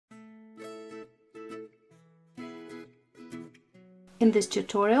In this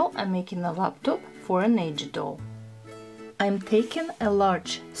tutorial I'm making a laptop for an aged doll. I'm taking a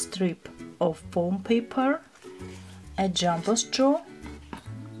large strip of foam paper, a jumbo straw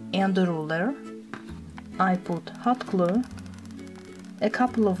and a ruler. I put hot glue, a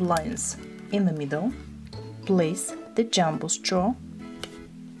couple of lines in the middle, place the jumbo straw,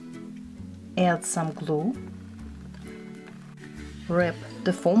 add some glue, wrap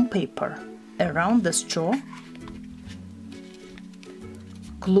the foam paper around the straw,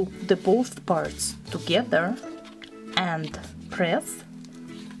 glue the both parts together and press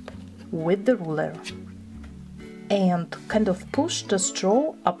with the ruler and kind of push the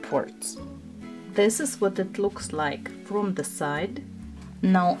straw upwards. This is what it looks like from the side.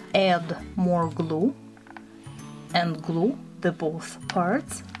 Now add more glue and glue the both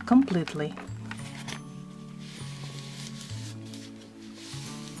parts completely.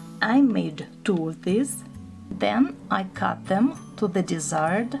 I made 2 of these, then I cut them to the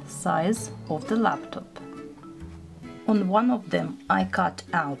desired size of the laptop. On one of them I cut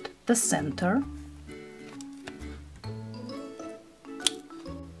out the center,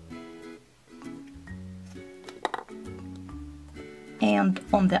 and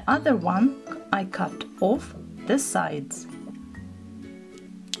on the other one I cut off the sides.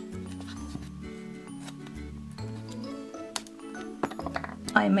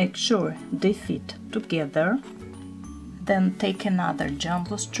 I make sure they fit together, then take another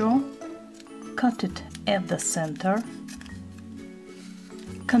jumbo straw, cut it at the center,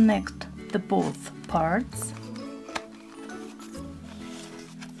 connect the both parts,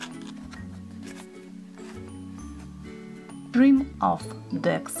 trim off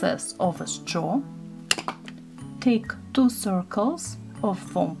the excess of a straw, take 2 circles of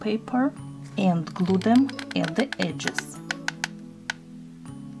foam paper and glue them at the edges.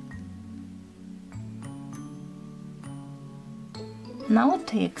 Now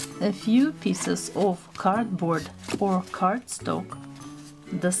take a few pieces of cardboard or cardstock,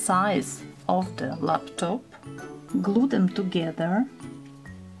 the size of the laptop, glue them together,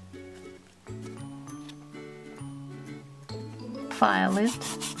 file it,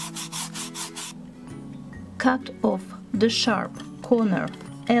 cut off the sharp corner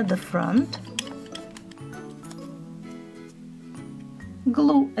at the front,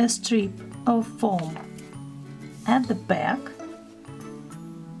 glue a strip of foam at the back,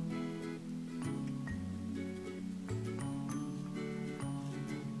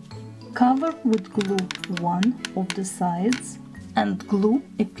 cover with glue one of the sides and glue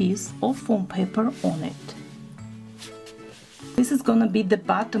a piece of foam paper on it. This is gonna be the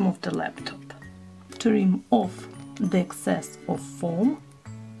bottom of the laptop. Trim off the excess of foam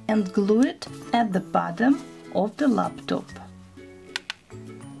and glue it at the bottom of the laptop.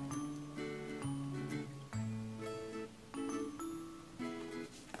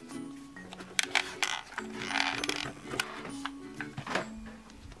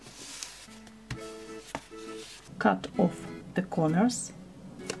 Cut off the corners.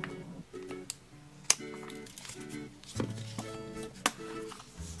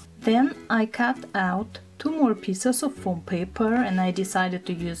 Then I cut out 2 more pieces of foam paper and I decided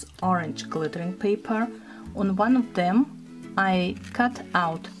to use orange glittering paper. On one of them I cut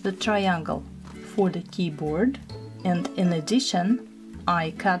out the triangle for the keyboard, and in addition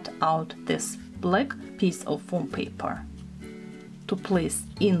I cut out this black piece of foam paper to place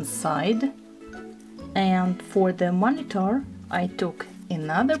inside. And for the monitor I took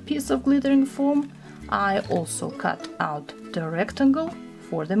another piece of glittering foam. I also cut out the rectangle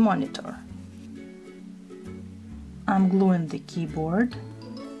for the monitor. I'm gluing the keyboard.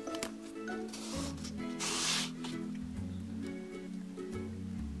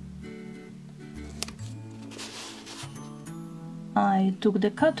 I took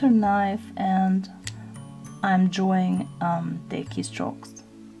the cutter knife and I'm drawing the keystrokes.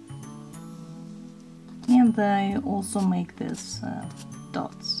 And I also make these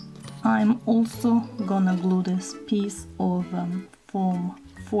dots. I'm also gonna glue this piece of foam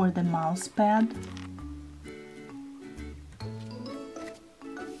for the mouse pad.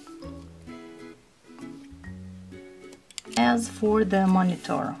 As for the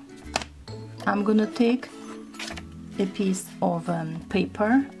monitor, I'm gonna take a piece of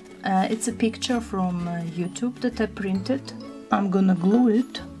paper. It's a picture from YouTube that I printed. I'm gonna glue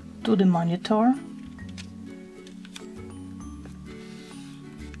it to the monitor.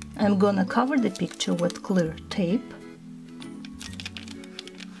 I'm gonna cover the picture with clear tape.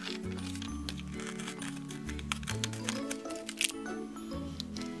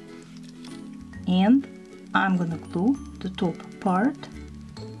 And I'm gonna glue the top part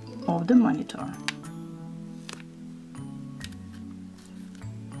of the monitor.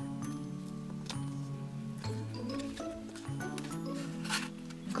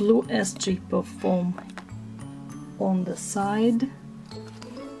 glue a strip of foam on the side.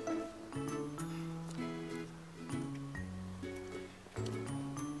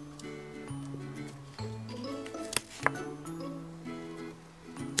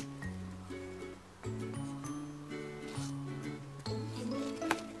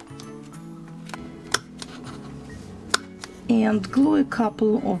 And glue a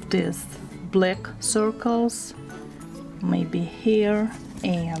couple of these black circles, maybe here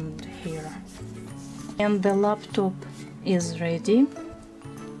and here. And the laptop is ready.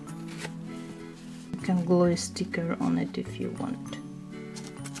 You can glue a sticker on it if you want.